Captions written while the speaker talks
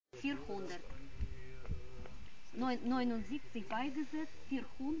400. 79 beigesetzt,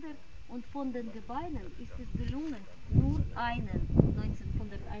 400 und von den Gebeinen ist es gelungen, nur einen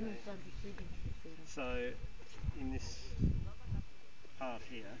 1921 zu identifizieren. So, in this part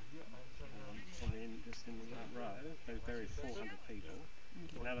here, just in that row, they buried 400 people,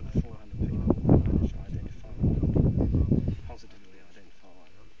 and out of the 400 people, they managed to identify one, positively identify one.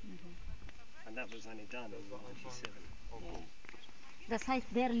 And that was only done in 97. Das heißt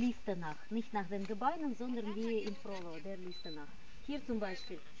der Liste nach, nicht nach den Gebeinen, sondern wie in Frollo, der Liste nach. Hier zum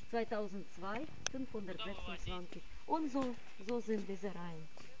Beispiel 2002 526 und so sind diese Reihen.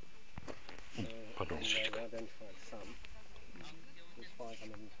 Pardon. And they've identified some. There's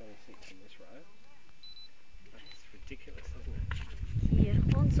 526 in this row. That's ridiculous, isn't it? Hier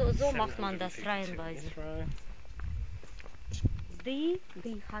und so macht man das reihenweise. Die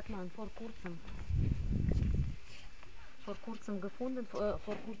hat man vor kurzem gefunden, vor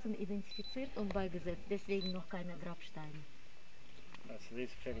kurzem identifiziert und beigesetzt, deswegen noch keine Grabsteine. So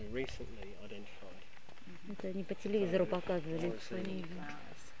these are fairly recently identified. Это они по телевизору показывали. And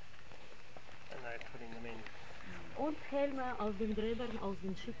they're putting them in. Und Helme aus den Gräbern, aus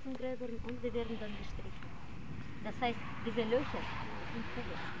den Schützengräbern und die werden dann gestrichen. Das heißt, diese Löcher sind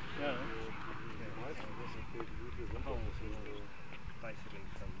Kugeln. Yeah. Basically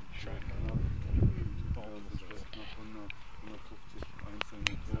from bombs. Das ist knapp 150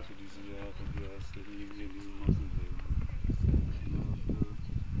 einzelne Tote diese Jahre, die erst irgendwie in diesem Massenleben.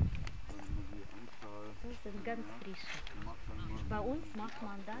 Das sind ganz frisch. Bei uns macht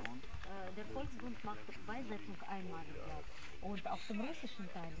man das, der Volksbund macht Beisetzung einmal im Jahr. Und auf dem russischen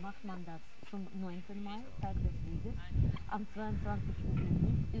Teil macht man das zum 9. Mai, Tag des Sieges, am 22.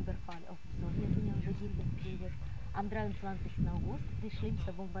 Juni, Überfall auf die Sowjetunion, Beginn des Krieges, am 23. August, die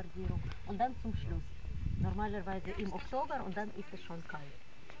schlimmste Bombardierung und dann zum Schluss. Normalerweise im Oktober und dann ist es schon kalt.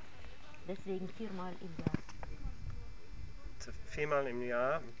 Deswegen 4-mal im Jahr. 4-mal im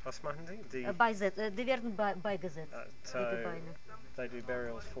Jahr, was machen die? Die werden beigesetzt, so die Gebeine. They do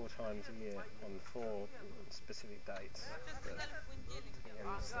burials 4 times a year on 4 specific dates.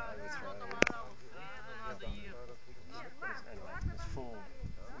 Anyway, there's 4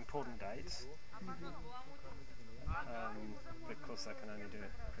 important dates. But of course they can only do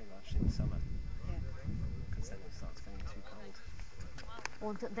it pretty much in summer. Because then it starts getting too cold.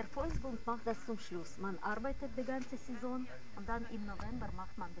 Und der Volksbund macht das zum Schluss. Man arbeitet die ganze Saison und dann im November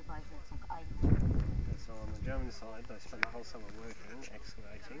macht man die Beisetzung einmal. So on the German side, they spend the whole summer working,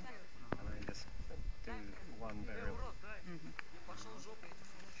 excavating, and they just do one burial.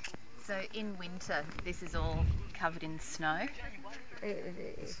 So in winter, this is all covered in snow?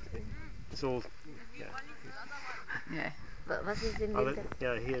 It's all, Yeah. Was ist im Winter?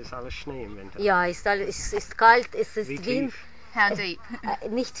 Ja, hier ist alles Schnee im Winter. Ja, es ist kalt, es ist Wie Wind. tief? How deep?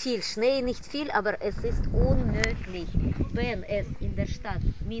 Nicht viel Schnee, nicht viel, aber es ist unmöglich, wenn es in der Stadt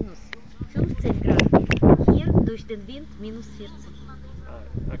minus 15 Grad ist, hier durch den Wind minus 40.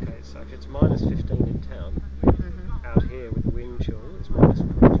 Okay, so if it's minus 15 in town, out here with the wind chill, it's minus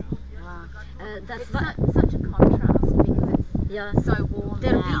 40. Wow. Das war Such a contrast because it's ja, so warm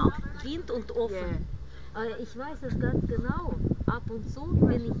der now. Wind und offen. Ich weiß es ganz genau. Ab und zu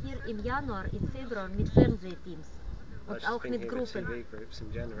bin ich hier im Januar, im Februar mit Fernsehteams und auch mit Gruppen. TV groups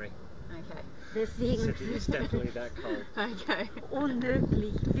in January. Okay. Deswegen It's definitely that cold. Okay.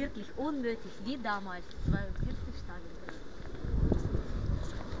 unmöglich, wirklich unmöglich, wie damals, 42 Tage.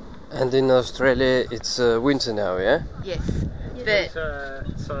 And in Australia it's winter now, yeah? Yes. But,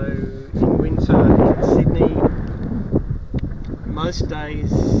 so in winter in Sydney, most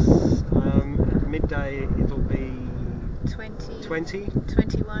days midday it'll be 20,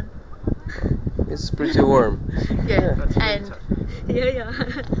 21. It's pretty warm. Yeah. That's And winter. Ja.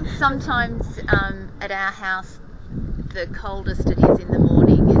 sometimes at our house, the coldest it is in the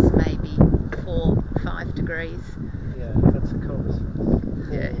morning is maybe 4-5 degrees. Yeah, that's the coldest.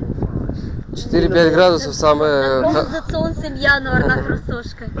 Yeah. 4-5 градусов самое... Холодится он im Januar nach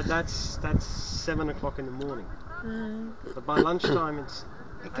Rossoshka. But that's 7 o'clock in the morning. But by lunchtime it's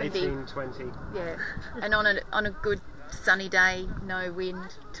It can 18, 20. Yeah. And on a good sunny day, no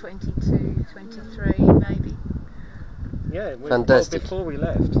wind, 22, 23 maybe. Yeah, Fantastic. Before we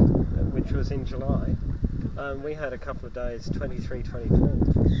left, which was in July, we had a couple of days 23, 24.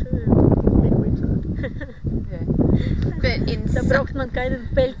 Midwinter. Yeah. But in Da braucht man keinen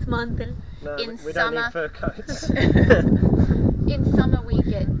Pelzmantel. No, In we don't summer. need fur coats. in summer we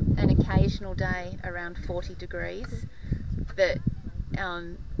get an occasional day around 40 degrees, but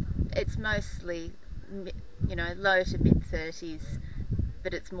it's mostly low to mid 30s,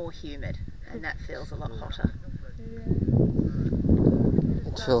 but it's more humid and that feels a lot hotter.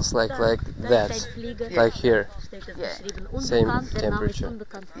 It feels like Da that, steht Flieger, like here. steht es Yeah. geschrieben. Same Unbekannt, der Name ist temperature.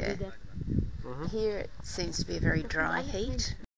 unbekannt, Yeah. Flieger. Here it seems to be a very Das sind dry alles heat. Menschen.